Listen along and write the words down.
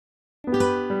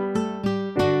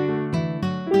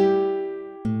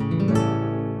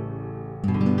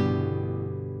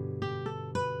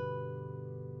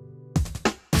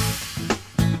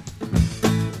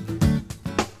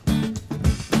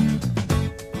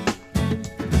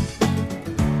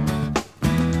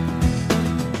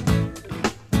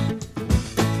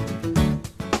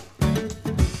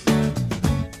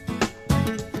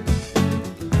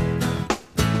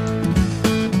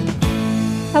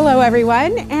Hello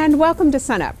everyone, and welcome to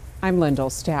SUNUP. I'm Lyndall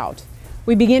Stout.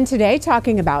 We begin today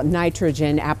talking about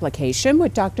nitrogen application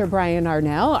with Dr. Brian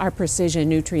Arnall, our precision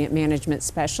nutrient management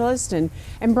specialist. And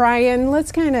Brian,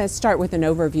 let's kind of start with an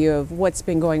overview of what's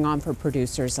been going on for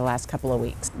producers the last couple of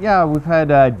weeks. Yeah, we've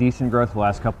had decent growth the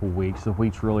last couple of weeks. The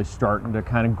wheat's really starting to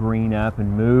kind of green up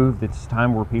and move. It's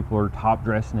time where people are top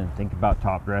dressing and think about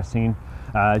top dressing.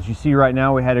 As you see right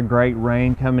now, we had a great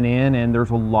rain coming in, and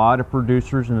there's a lot of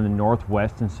producers in the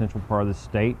northwest and central part of the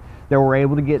state that were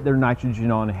able to get their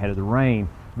nitrogen on ahead of the rain.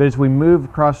 But as we move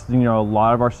across, a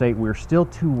lot of our state, we're still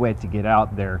too wet to get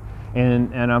out there.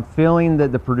 And I'm feeling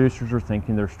that the producers are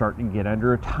thinking they're starting to get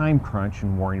under a time crunch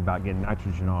and worrying about getting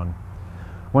nitrogen on.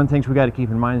 One of the things we got to keep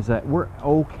in mind is that we're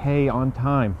okay on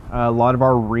time. A lot of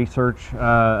our research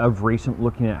of recent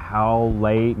looking at how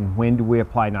late and when do we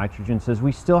apply nitrogen says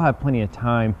we still have plenty of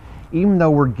time, even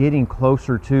though we're getting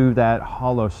closer to that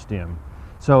hollow stem.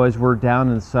 So as we're down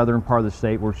in the southern part of the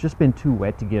state where it's just been too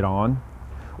wet to get on,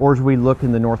 or as we look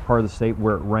in the north part of the state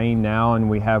where it rained now and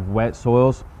we have wet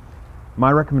soils, my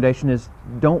recommendation is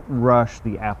don't rush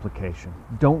the application.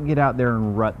 Don't get out there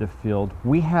and rut the field.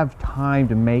 We have time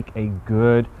to make a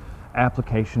good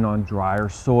application on drier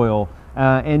soil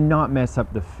and not mess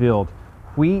up the field.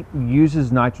 Wheat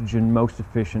uses nitrogen most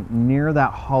efficient near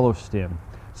that hollow stem.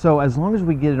 So as long as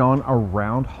we get it on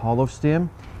around hollow stem,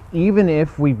 even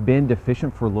if we've been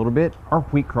deficient for a little bit, our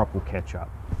wheat crop will catch up.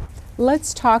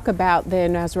 Let's talk about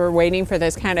then, as we're waiting for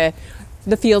this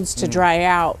the fields to dry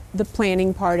out, the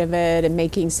planning part of it and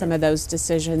making some of those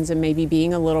decisions and maybe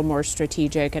being a little more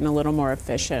strategic and a little more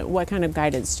efficient. What kind of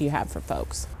guidance do you have for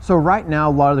folks? So right now,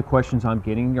 a lot of the questions I'm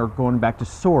getting are going back to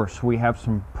source. We have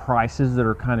some prices that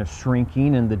are kind of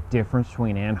shrinking, and the difference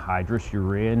between anhydrous,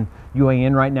 urea, and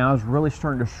UAN right now is really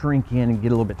starting to shrink in and get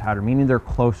a little bit tighter, meaning they're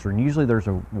closer, and usually there's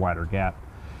a wider gap.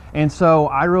 And so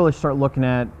I really start looking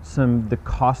at the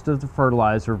cost of the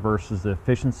fertilizer versus the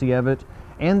efficiency of it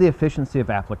and the efficiency of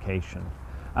application.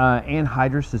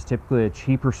 Anhydrous is typically a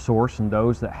cheaper source, and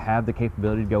those that have the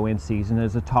capability to go in season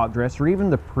as a top dress or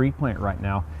even the pre-plant right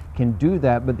now can do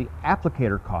that, but the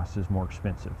applicator cost is more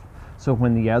expensive. So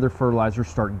when the other fertilizers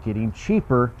start getting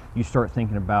cheaper, you start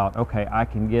thinking about, okay, I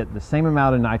can get the same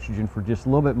amount of nitrogen for just a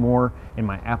little bit more and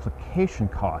my application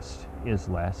cost is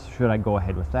less. Should I go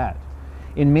ahead with that?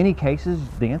 In many cases,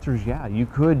 the answer is yeah, you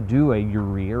could do a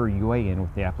urea or UAN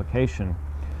with the application.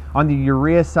 On the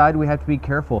urea side, we have to be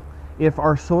careful. If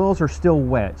our soils are still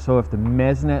wet, so if the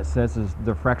Mesonet says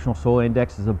the fractional soil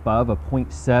index is above a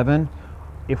 0.7,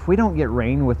 if we don't get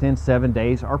rain within 7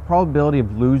 days, our probability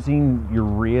of losing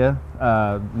urea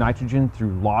nitrogen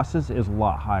through losses is a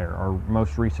lot higher. Our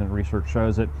most recent research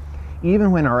shows that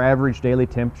even when our average daily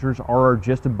temperatures are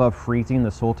just above freezing,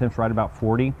 the soil temp's right about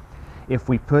 40, if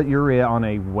we put urea on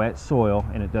a wet soil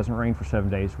and it doesn't rain for 7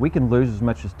 days, we can lose as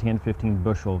much as 10-15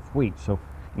 bushel of wheat. So,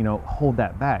 hold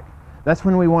that back. That's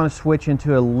when we want to switch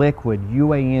into a liquid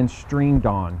UAN streamed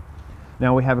on.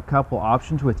 Now we have a couple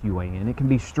options with UAN. It can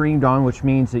be streamed on, which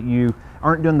means that you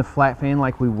aren't doing the flat fan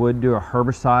like we would do a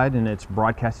herbicide and it's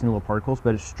broadcasting little particles,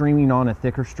 but it's streaming on a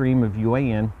thicker stream of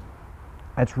UAN.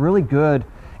 That's really good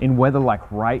in weather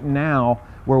like right now,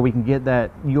 where we can get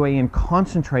that UAN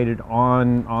concentrated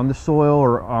on the soil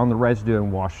or on the residue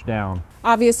and washed down.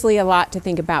 Obviously a lot to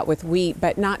think about with wheat,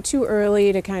 but not too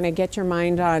early to kind of get your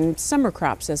mind on summer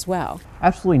crops as well.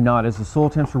 Absolutely not. As the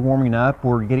soil temps are warming up,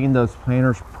 we're getting those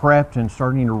planters prepped and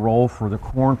starting to roll for the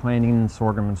corn planting,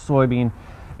 sorghum and soybean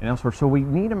and elsewhere. So we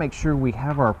need to make sure we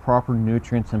have our proper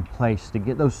nutrients in place to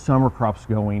get those summer crops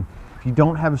going. If you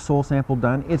don't have a soil sample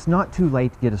done, it's not too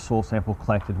late to get a soil sample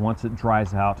collected once it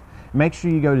dries out. Make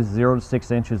sure you go to 0 to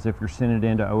 6 inches if you're sending it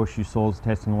into OSU Soils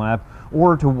Testing Lab,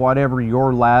 or to whatever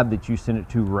your lab that you send it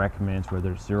to recommends,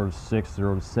 whether it's 0 to 6,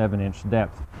 0 to 7 inch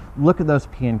depth. Look at those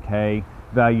P&K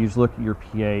values, look at your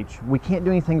pH. We can't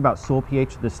do anything about soil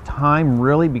pH this time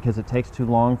really because it takes too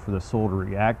long for the soil to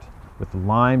react with the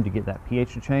lime to get that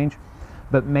pH to change.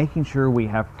 But making sure we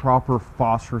have proper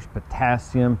phosphorus,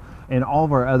 potassium, and all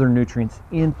of our other nutrients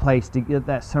in place to get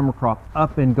that summer crop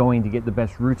up and going, to get the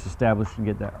best roots established and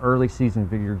get that early season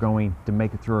vigor going to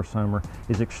make it through our summer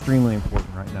is extremely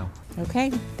important right now. Okay,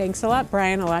 thanks a lot,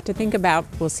 Brian. A lot to think about.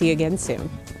 We'll see you again soon.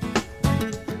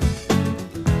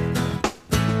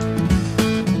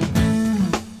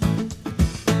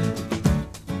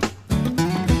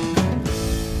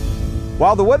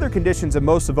 While the weather conditions in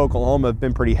most of Oklahoma have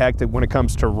been pretty hectic when it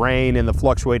comes to rain and the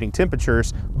fluctuating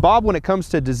temperatures, Bob, when it comes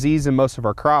to disease in most of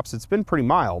our crops, it's been pretty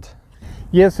mild.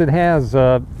 Yes, it has.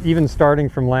 Even starting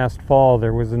from last fall,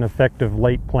 there was an effective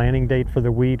late planting date for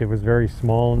the wheat. It was very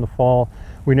small in the fall.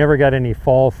 we never got any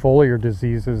fall foliar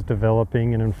diseases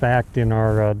developing, and in fact in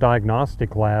our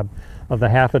diagnostic lab, of the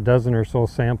half a dozen or so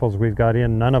samples we've got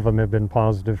in, none of them have been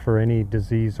positive for any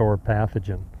disease or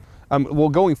pathogen. Well,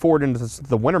 going forward into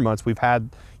the winter months, we've had,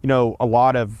 you know, a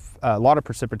lot of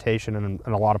precipitation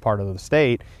in a lot of part of the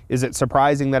state. Is it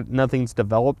surprising that nothing's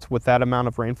developed with that amount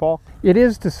of rainfall? It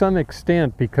is to some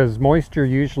extent, because moisture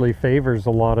usually favors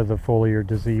a lot of the foliar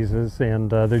diseases, and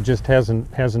there just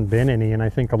hasn't been any. And I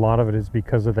think a lot of it is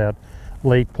because of that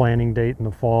late planting date in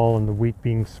the fall and the wheat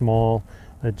being small.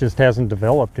 It just hasn't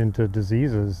developed into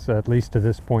diseases, at least to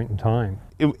this point in time.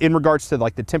 In regards to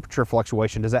like the temperature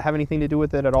fluctuation, does that have anything to do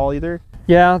with it at all either?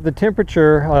 Yeah, the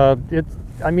temperature,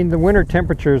 I mean, the winter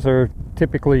temperatures are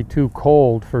typically too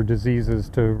cold for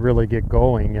diseases to really get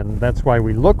going, and that's why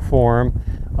we look for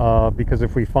them, because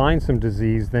if we find some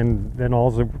disease, then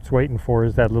all it's waiting for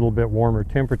is that little bit warmer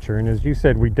temperature. And as you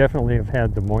said, we definitely have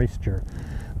had the moisture.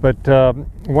 But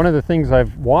one of the things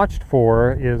I've watched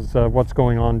for is what's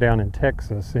going on down in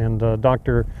Texas. And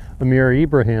Dr. Amir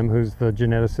Ibrahim, who's the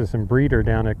geneticist and breeder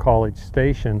down at College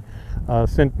Station,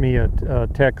 sent me a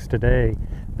text today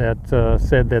that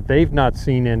said that they've not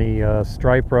seen any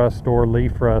stripe rust or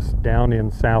leaf rust down in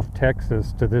South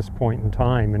Texas to this point in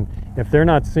time. And if they're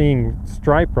not seeing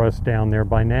stripe rust down there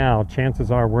by now, chances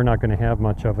are we're not going to have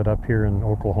much of it up here in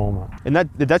Oklahoma. And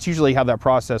that's usually how that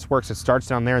process works. It starts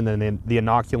down there, and then the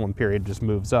inoculum period just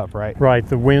moves up, right? Right.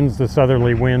 The winds, the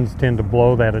southerly winds, tend to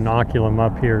blow that inoculum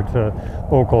up here to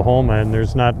Oklahoma, and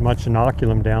there's not much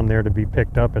inoculum down there to be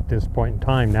picked up at this point in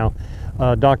time. Now,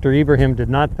 Dr. Ibrahim did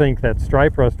not think that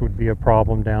stripe rust would be a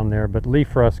problem down there, but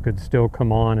leaf rust could still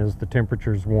come on as the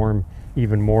temperatures warm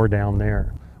even more down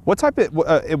there. What type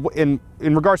of, in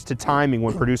regards to timing,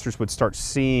 when producers would start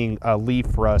seeing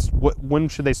leaf rust, when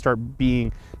should they start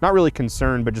being not really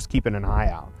concerned, but just keeping an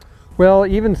eye out? Well,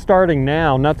 even starting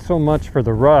now, not so much for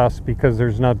the rust, because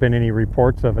there's not been any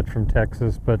reports of it from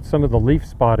Texas, but some of the leaf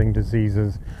spotting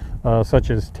diseases, such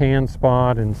as tan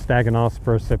spot and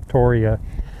Staganospora septoria.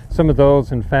 Some of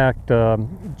those, in fact,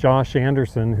 Josh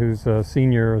Anderson, who's a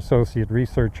senior associate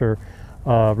researcher,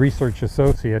 research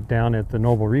associate down at the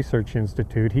Noble Research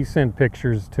Institute, he sent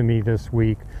pictures to me this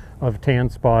week of tan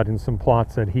spot in some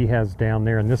plots that he has down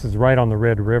there, and this is right on the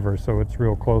Red River, so it's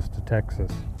real close to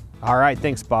Texas. All right,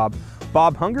 thanks, Bob.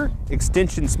 Bob Hunger,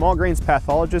 Extension Small Grains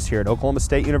Pathologist here at Oklahoma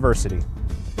State University.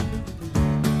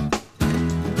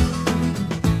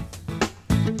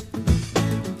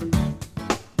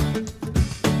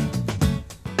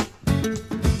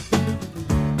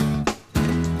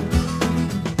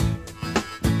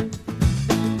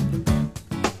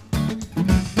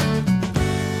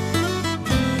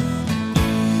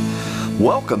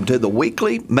 Welcome to the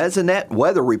weekly Mesonet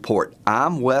Weather Report.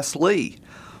 I'm Wes Lee.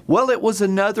 Well, it was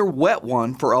another wet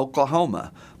one for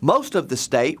Oklahoma. Most of the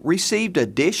state received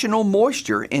additional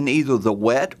moisture in either the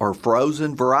wet or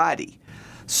frozen variety.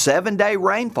 7-day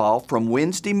rainfall from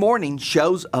Wednesday morning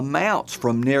shows amounts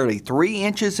from nearly 3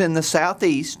 inches in the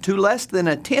southeast to less than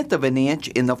 1/10 of an inch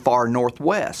in the far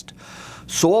northwest.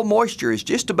 Soil moisture is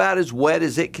just about as wet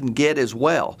as it can get as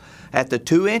well. At the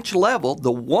 2-inch level,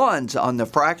 the ones on the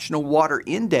fractional water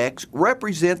index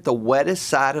represent the wettest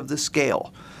side of the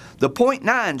scale. The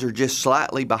 0.9s are just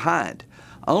slightly behind.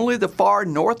 Only the far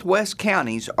northwest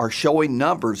counties are showing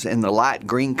numbers in the light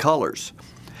green colors.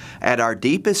 At our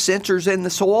deepest sensors in the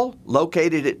soil,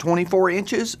 located at 24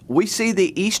 inches, we see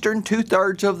the eastern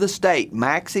 2/3 of the state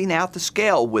maxing out the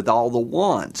scale with all the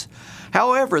ones.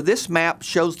 However, this map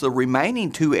shows the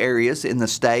remaining 2 areas in the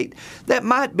state that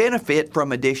might benefit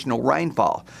from additional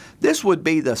rainfall. This would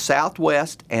be the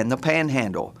southwest and the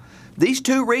panhandle. These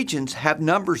 2 regions have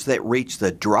numbers that reach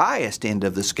the driest end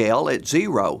of the scale at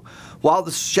 0. While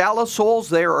the shallow soils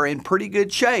there are in pretty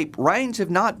good shape, rains have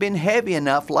not been heavy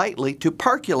enough lately to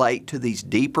percolate to these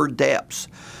deeper depths.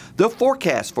 The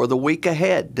forecast for the week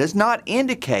ahead does not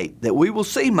indicate that we will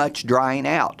see much drying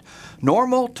out.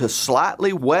 Normal to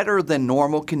slightly wetter than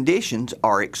normal conditions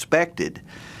are expected.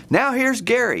 Now here's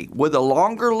Gary with a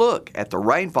longer look at the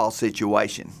rainfall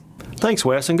situation. Thanks,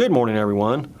 Wes, and good morning,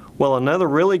 everyone. Well, another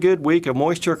really good week of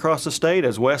moisture across the state,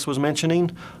 as Wes was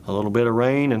mentioning. A little bit of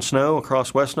rain and snow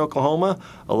across western Oklahoma,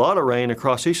 a lot of rain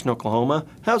across eastern Oklahoma.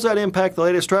 How's that impact the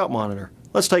latest drought monitor?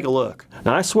 Let's take a look.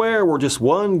 Now, I swear we're just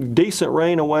one decent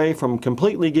rain away from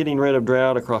completely getting rid of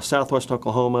drought across southwest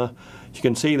Oklahoma. You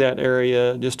can see that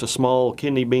area, just a small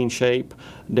kidney bean shape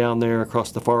down there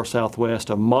across the far southwest.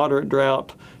 A moderate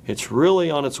drought. It's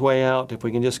really on its way out. If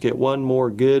we can just get one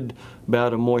more good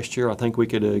bout of moisture, I think we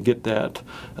could get that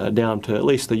down to at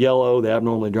least the yellow, the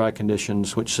abnormally dry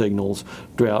conditions, which signals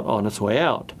drought on its way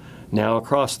out. Now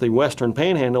across the western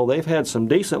panhandle, they've had some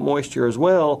decent moisture as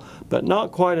well, but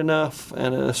not quite enough,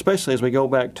 and especially as we go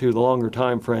back to the longer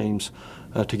time frames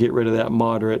to get rid of that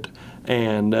moderate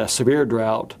and severe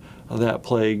drought that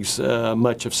plagues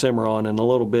much of Cimarron and a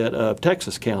little bit of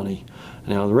Texas County.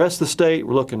 Now the rest of the state,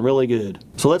 we're looking really good.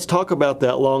 So let's talk about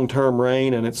that long-term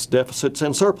rain and its deficits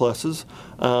and surpluses.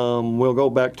 We'll go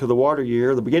back to the water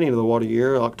year, the beginning of the water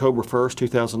year, October 1st,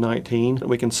 2019.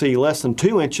 We can see less than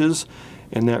 2 inches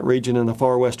in that region in the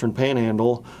far western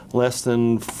panhandle, less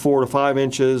than 4 to 5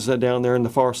 inches down there in the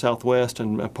far southwest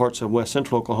and parts of west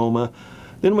central Oklahoma.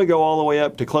 Then we go all the way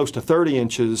up to close to 30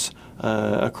 inches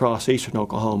across eastern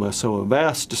Oklahoma. So a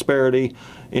vast disparity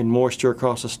in moisture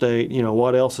across the state. You know,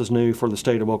 what else is new for the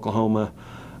state of Oklahoma?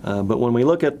 But when we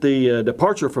look at the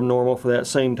departure from normal for that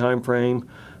same time frame,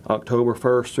 October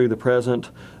 1st through the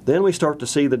present, then we start to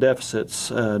see the deficits.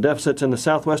 Deficits in the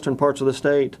southwestern parts of the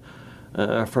state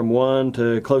from 1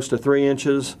 to close to 3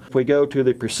 inches. If we go to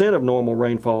the percent of normal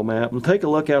rainfall map, we'll take a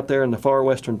look out there in the far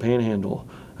western panhandle.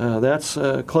 That's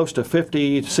close to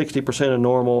 50 to 60% of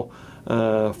normal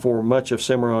for much of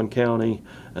Cimarron County,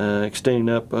 extending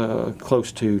up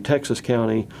close to Texas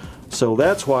County. So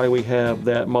that's why we have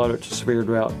that moderate to severe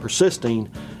drought persisting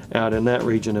out in that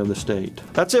region of the state.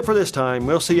 That's it for this time.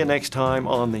 We'll see you next time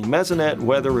on the Mesonet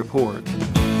Weather Report.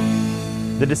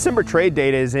 The December trade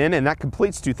data is in, and that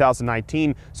completes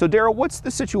 2019. So Derrell, what's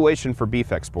the situation for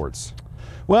beef exports?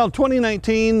 Well,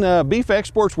 2019 beef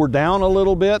exports were down a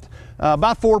little bit,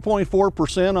 about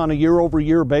 4.4% on a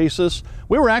year-over-year basis.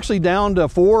 We were actually down to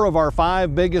 4 of our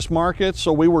 5 biggest markets,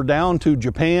 so we were down to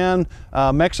Japan,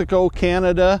 Mexico,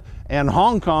 Canada, and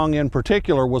Hong Kong in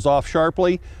particular was off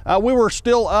sharply. We were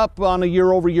still up on a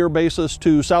year-over-year basis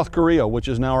to South Korea, which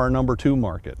is now our #2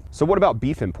 market. So what about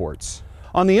beef imports?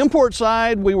 On the import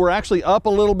side, we were actually up a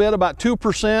little bit, about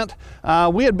 2%.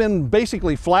 We had been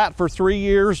basically flat for 3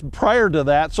 years prior to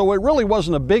that, so it really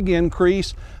wasn't a big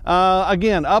increase.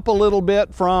 Again, up a little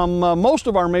bit from most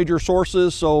of our major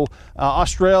sources, so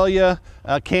Australia,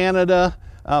 Canada,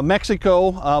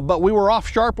 Mexico, but we were off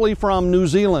sharply from New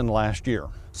Zealand last year.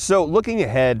 So looking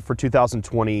ahead for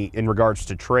 2020 in regards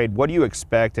to trade, what do you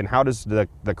expect and how does the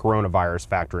coronavirus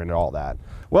factor into all that?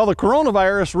 Well, the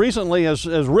coronavirus recently has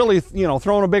really,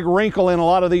 thrown a big wrinkle in a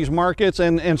lot of these markets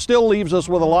and still leaves us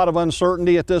with a lot of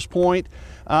uncertainty at this point.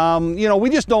 We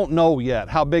just don't know yet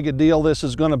how big a deal this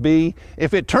is going to be.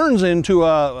 If it turns into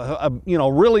a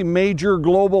really major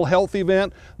global health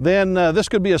event, then this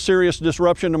could be a serious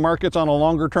disruption to markets on a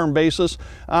longer term basis.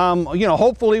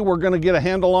 Hopefully we're going to get a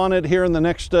handle on it here in the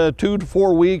next 2 to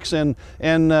 4 weeks and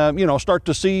start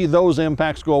to see those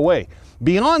impacts go away.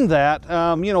 Beyond that,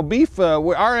 beef,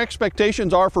 our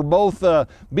expectations are for both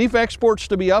beef exports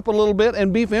to be up a little bit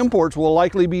and beef imports will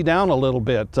likely be down a little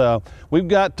bit. We've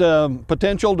got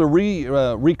potential to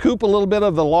recoup a little bit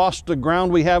of the lost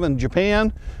ground we have in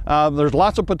Japan. There's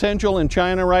lots of potential in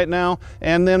China right now.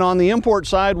 And then on the import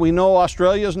side, we know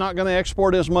Australia is not going to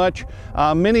export as much.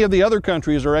 Many of the other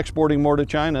countries are exporting more to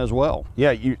China as well.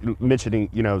 Yeah, you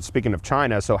mentioning, speaking of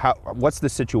China, so what's the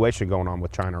situation going on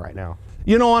with China right now?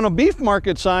 On a beef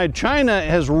market side, China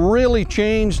has really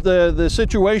changed the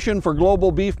situation for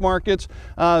global beef markets.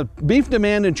 Beef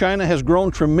demand in China has grown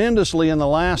tremendously in the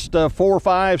last 4,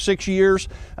 5, 6 years,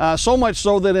 so much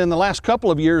so that in the last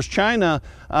couple of years, China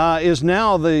is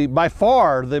now by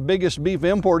far the biggest beef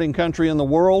importing country in the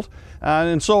world.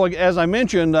 And so, as I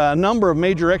mentioned, a number of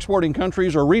major exporting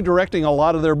countries are redirecting a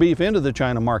lot of their beef into the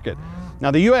China market. Now,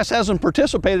 the U.S. hasn't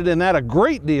participated in that a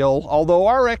great deal, although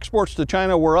our exports to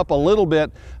China were up a little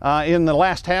bit in the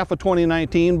last half of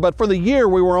 2019, but for the year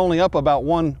we were only up about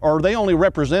they only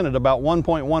represented about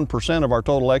 1.1% of our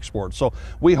total exports. So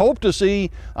we hope to see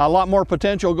a lot more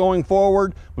potential going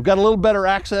forward. We've got a little better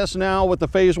access now with the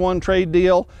Phase 1 trade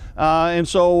deal, and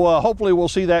so hopefully we'll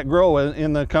see that grow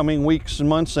in the coming weeks and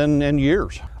months and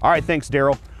years. All right, thanks,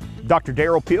 Derrell. Dr.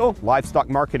 Derrell Peel, Livestock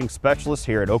Marketing Specialist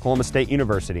here at Oklahoma State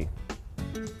University.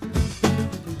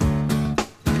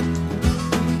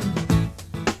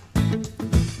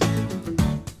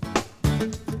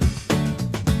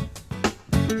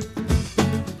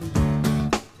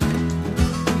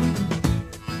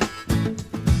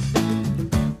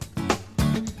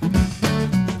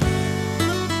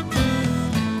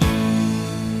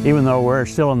 Even though we're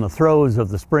still in the throes of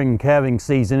the spring calving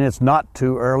season, it's not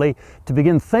too early to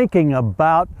begin thinking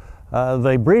about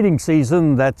the breeding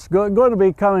season that's going to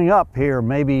be coming up here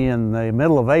maybe in the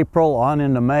middle of April on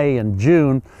into May and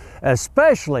June,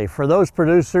 especially for those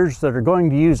producers that are going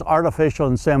to use artificial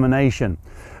insemination,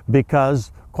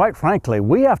 because quite frankly,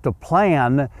 we have to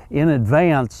plan in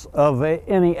advance of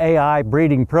any AI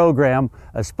breeding program,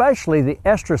 especially the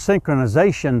estrus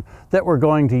synchronization that we're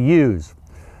going to use.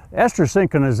 Estrus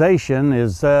synchronization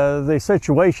is the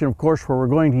situation, of course, where we're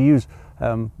going to use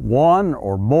one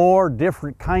or more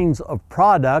different kinds of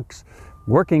products,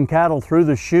 working cattle through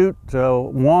the chute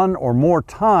one or more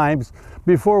times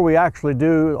before we actually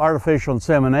do artificial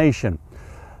insemination.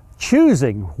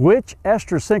 Choosing which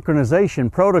estrus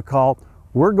synchronization protocol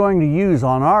we're going to use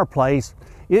on our place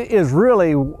is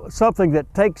really something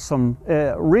that takes some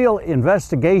real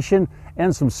investigation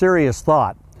and some serious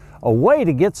thought. A way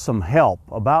to get some help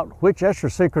about which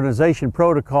estrus synchronization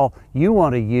protocol you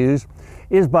want to use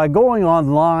is by going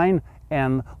online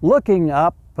and looking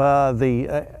up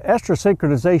the estrus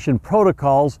synchronization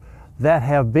protocols that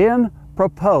have been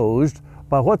proposed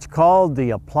by what's called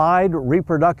the Applied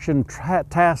Reproduction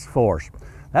Task Force.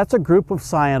 That's a group of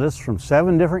scientists from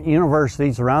 7 different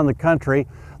universities around the country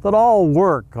that all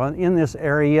work in this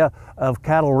area of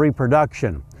cattle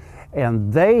reproduction.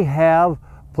 And they have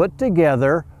put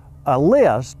together a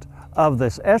list of the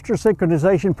estrus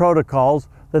synchronization protocols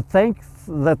that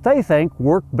they think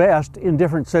work best in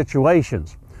different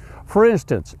situations. For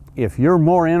instance, if you're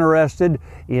more interested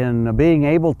in being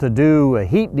able to do a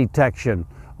heat detection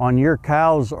on your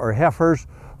cows or heifers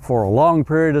for a long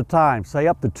period of time, say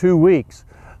up to 2 weeks,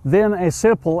 then a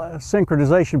simple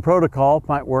synchronization protocol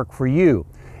might work for you.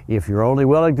 If you're only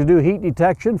willing to do heat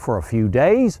detection for a few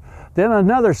days, then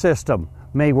another system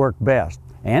may work best.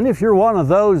 And if you're one of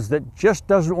those that just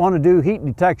doesn't want to do heat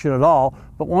detection at all,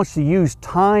 but wants to use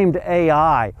timed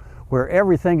AI, where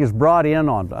everything is brought in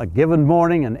on a given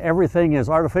morning and everything is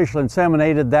artificially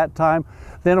inseminated that time,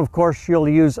 then of course you'll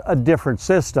use a different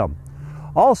system.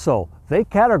 Also, they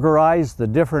categorize the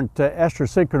different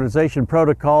estrus synchronization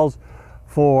protocols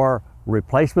for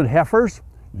replacement heifers,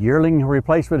 yearling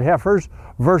replacement heifers,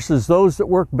 versus those that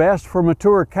work best for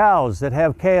mature cows that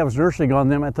have calves nursing on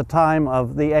them at the time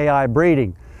of the AI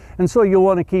breeding. And so you'll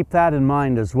want to keep that in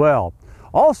mind as well.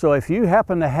 Also, if you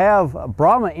happen to have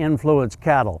Brahma-influenced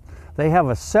cattle, they have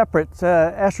a separate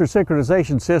estrus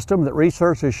synchronization system that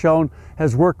research has shown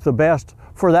has worked the best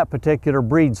for that particular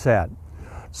breed set.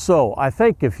 So I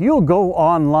think if you'll go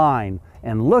online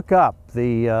and look up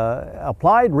the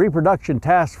Applied Reproduction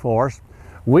Task Force,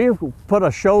 we've put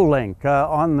a show link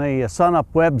on the SUNUP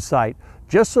website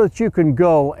just so that you can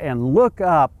go and look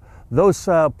up those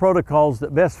protocols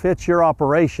that best fit your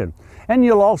operation. And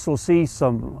you'll also see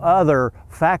some other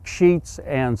fact sheets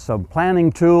and some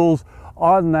planning tools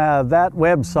on that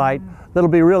website that'll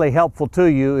be really helpful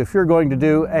to you if you're going to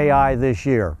do AI this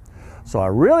year. So I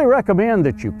really recommend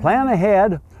that you plan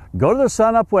ahead, go to the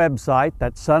SUNUP website,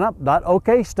 that's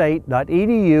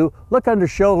sunup.okstate.edu, look under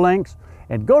show links,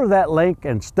 and go to that link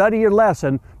and study your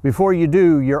lesson before you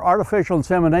do your artificial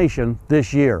insemination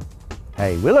this year.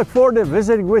 Hey, we look forward to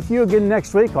visiting with you again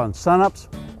next week on SUNUP's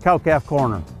Cow-Calf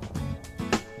Corner.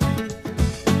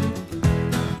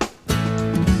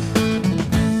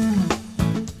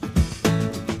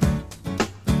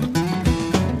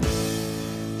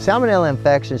 Salmonella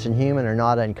infections in humans are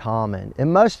not uncommon,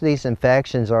 and most of these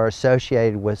infections are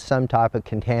associated with some type of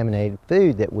contaminated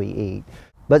food that we eat.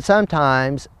 But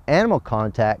sometimes animal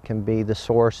contact can be the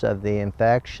source of the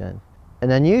infection.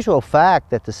 An unusual fact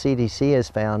that the CDC has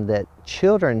found that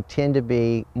children tend to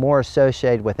be more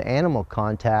associated with animal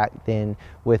contact than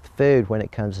with food when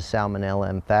it comes to salmonella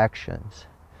infections,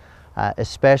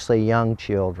 especially young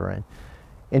children.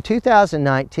 In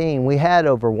 2019, we had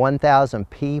over 1,000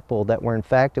 people that were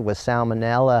infected with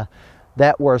salmonella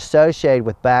that were associated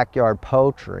with backyard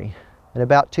poultry. And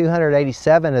about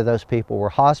 287 of those people were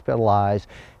hospitalized,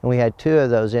 and we had 2 of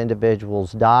those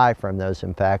individuals die from those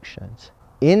infections.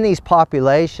 In these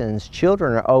populations,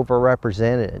 children are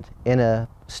overrepresented. In a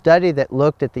study that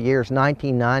looked at the years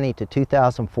 1990 to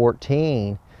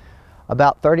 2014,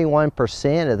 about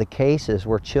 31% of the cases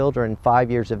were children 5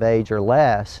 years of age or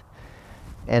less,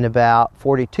 and about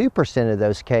 42% of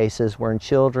those cases were in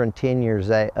children 10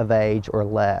 years of age or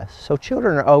less. So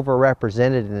children are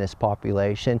overrepresented in this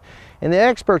population, and the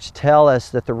experts tell us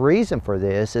that the reason for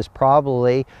this is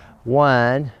probably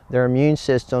 1, their immune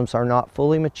systems are not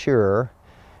fully mature,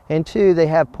 and 2, they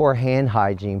have poor hand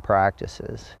hygiene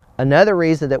practices. Another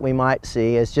reason that we might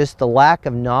see is just the lack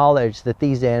of knowledge that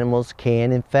these animals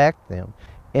can infect them.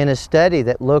 In a study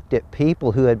that looked at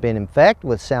people who had been infected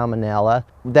with salmonella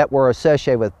that were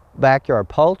associated with backyard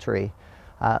poultry,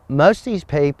 most of these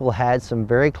people had some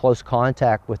very close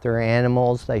contact with their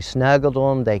animals. They snuggled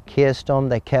them, they kissed them,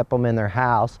 they kept them in their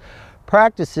house.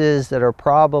 Practices that are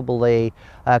probably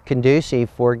conducive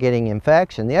for getting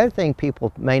infection. The other thing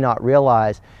people may not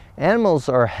realize, Animals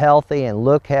are healthy and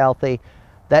look healthy.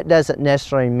 That doesn't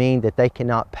necessarily mean that they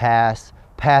cannot pass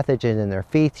pathogens in their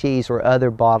feces or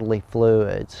other bodily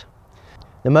fluids.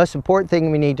 The most important thing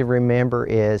we need to remember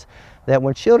is that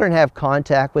when children have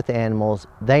contact with animals,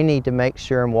 they need to make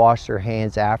sure and wash their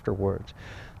hands afterwards.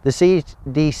 The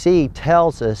CDC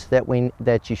tells us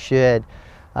that you should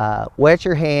wet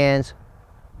your hands,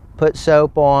 put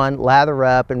soap on, lather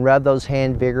up, and rub those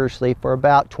hands vigorously for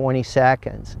about 20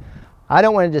 seconds. I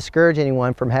don't want to discourage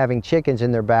anyone from having chickens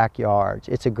in their backyards.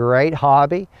 It's a great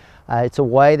hobby. It's a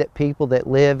way that people that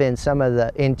live in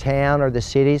in town or the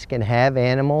cities can have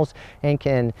animals and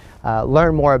can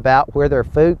learn more about where their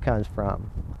food comes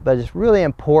from. But it's really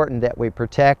important that we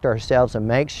protect ourselves and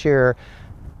make sure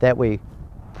that we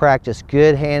practice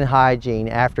good hand hygiene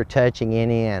after touching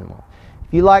any animal.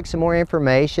 If you'd like some more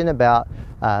information about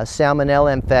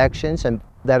salmonella infections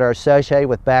that are associated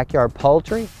with backyard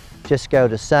poultry, just go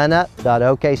to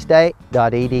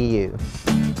sunup.okstate.edu.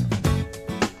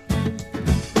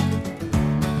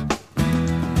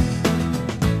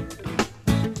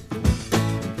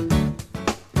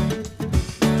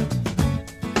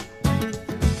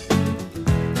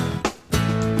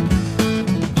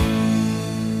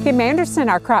 Kim Anderson,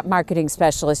 our crop marketing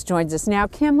specialist, joins us now.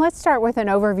 Kim, let's start with an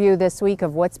overview this week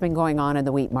of what's been going on in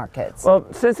the wheat markets. Well,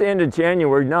 since the end of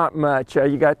January, not much.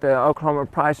 You got the Oklahoma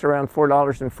price around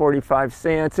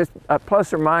 $4.45. It's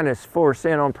plus or minus 4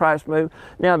 cents on price move.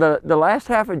 Now, the last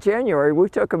half of January, we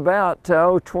took about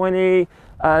 20 in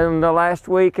the last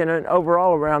week, and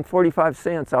overall around 45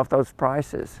 cents off those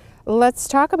prices. Let's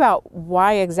talk about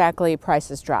why exactly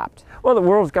prices dropped. Well, the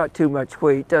world's got too much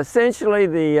wheat. Essentially,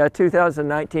 the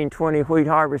 2019-20 wheat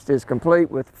harvest is complete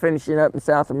with finishing up in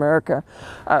South America.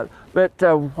 But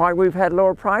why we've had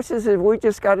lower prices is we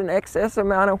just got an excess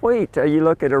amount of wheat. You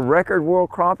look at a record world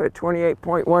crop at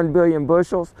 28.1 billion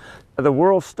bushels. The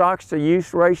world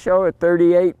stocks-to-use ratio at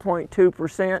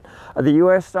 38.2%. The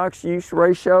U.S. stocks-to-use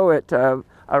ratio at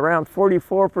around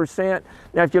 44%.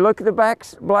 Now, if you look at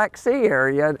the Black Sea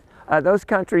area, those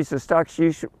countries, the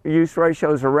stocks-use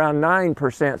ratio is around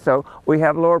 9%, so we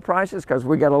have lower prices because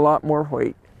we got a lot more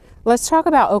wheat. Let's talk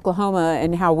about Oklahoma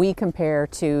and how we compare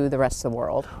to the rest of the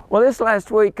world. Well, this last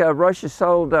week, Russia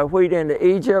sold wheat into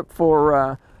Egypt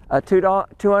for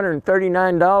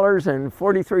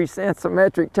 $239.43 a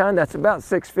metric ton. That's about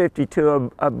 $6.50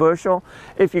 to a bushel.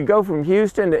 If you go from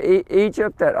Houston to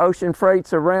Egypt, that ocean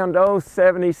freight's around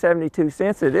 70, 72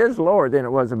 cents. It is lower than it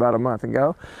was about a month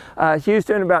ago.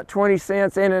 Houston about 20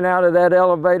 cents in and out of that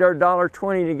elevator,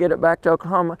 $1.20 to get it back to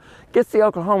Oklahoma. Gets the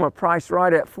Oklahoma price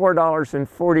right at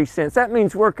 $4.40. That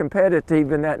means we're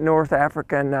competitive in that North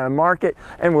African market,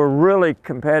 and we're really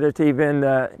competitive in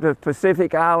the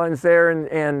Pacific Islands there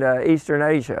and Eastern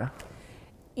Asia.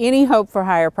 Any hope for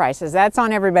higher prices? That's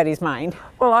on everybody's mind.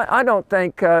 Well, I don't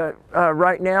think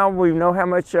right now we know how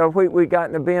much wheat we got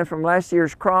in the bin from last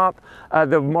year's crop.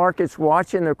 The market's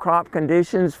watching the crop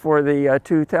conditions for the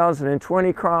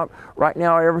 2020 crop. Right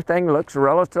now everything looks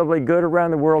relatively good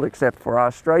around the world except for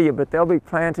Australia, but they'll be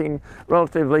planting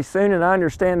relatively soon, and I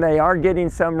understand they are getting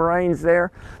some rains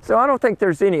there. So I don't think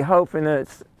there's any hope in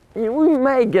this. We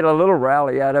may get a little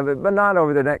rally out of it, but not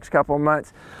over the next couple of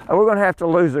months. We're going to have to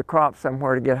lose a crop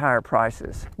somewhere to get higher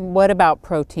prices. What about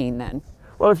protein then?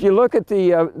 Well, if you look at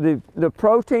the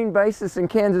protein basis in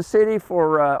Kansas City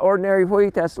for ordinary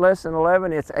wheat, that's less than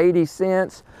 11. It's 80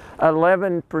 cents.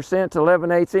 11% to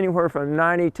 11/8, anywhere from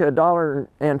 90 to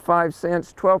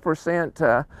 $1.05.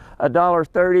 12%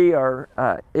 $1.30, or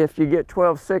if you get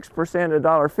 12.6%,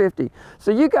 $1.50.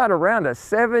 So you got around a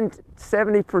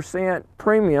 70%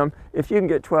 premium if you can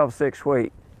get 12.6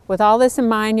 wheat. With all this in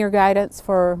mind, your guidance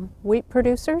for wheat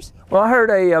producers? Well, I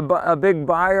heard a big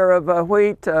buyer of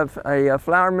wheat, a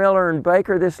flour miller and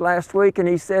baker this last week, and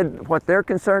he said what they're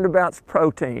concerned about is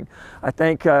protein. I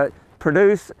think they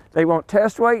want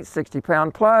test weight, 60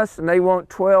 pound plus, and they want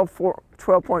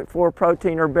 12.4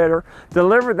 protein or better.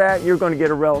 Deliver that, you're going to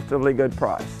get a relatively good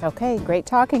price. Okay, great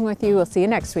talking with you. We'll see you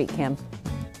next week, Kim.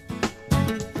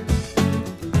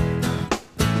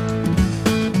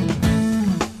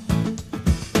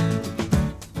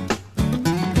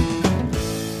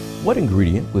 What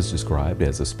ingredient was described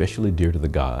as especially dear to the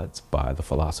gods by the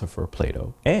philosopher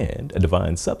Plato and a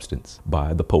divine substance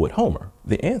by the poet Homer?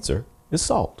 The answer is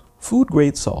salt.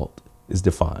 Food-grade salt is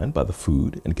defined by the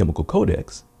Food and Chemical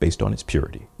Codex based on its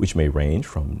purity, which may range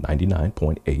from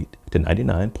 99.8 to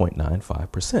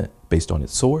 99.95% based on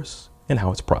its source and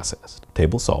how it's processed.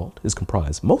 Table salt is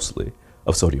comprised mostly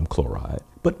of sodium chloride,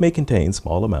 but may contain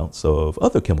small amounts of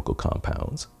other chemical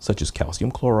compounds such as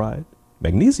calcium chloride,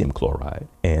 magnesium chloride,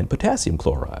 and potassium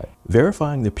chloride.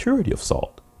 Verifying the purity of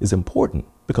salt is important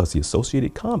because the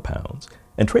associated compounds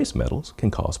and trace metals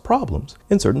can cause problems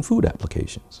in certain food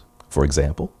applications. For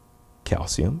example,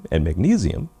 calcium and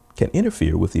magnesium can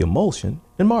interfere with the emulsion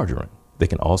in margarine. They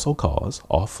can also cause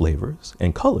off flavors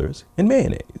and colors in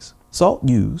mayonnaise. Salt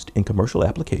used in commercial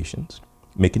applications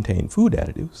may contain food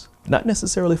additives not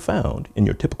necessarily found in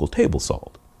your typical table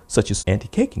salt, such as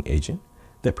anti-caking agent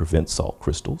that prevents salt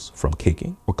crystals from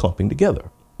caking or clumping together.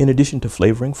 In addition to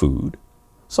flavoring food,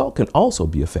 salt can also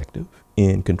be effective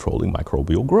in controlling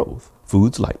microbial growth.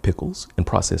 Foods like pickles and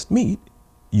processed meat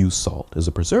use salt as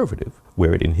a preservative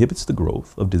where it inhibits the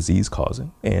growth of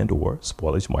disease-causing and/or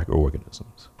spoilage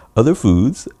microorganisms. Other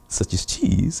foods, such as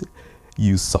cheese,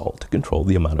 use salt to control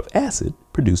the amount of acid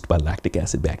produced by lactic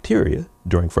acid bacteria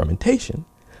during fermentation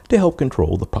to help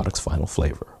control the product's final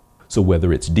flavor. So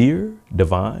whether it's dear,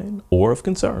 divine, or of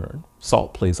concern,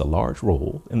 salt plays a large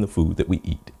role in the food that we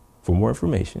eat. For more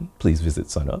information, please visit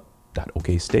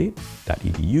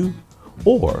sunup.okstate.edu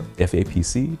or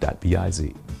fapc.biz.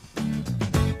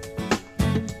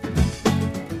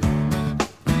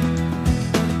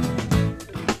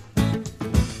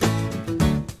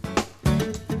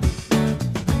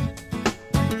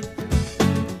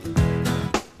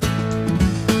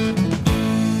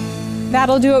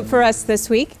 That'll do it for us this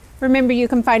week. Remember, you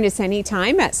can find us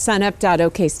anytime at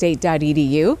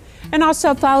sunup.okstate.edu and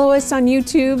also follow us on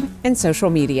YouTube and social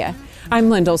media.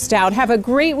 I'm Lyndall Stout. Have a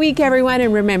great week, everyone,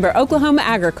 and remember, Oklahoma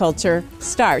agriculture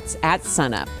starts at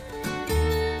sunup.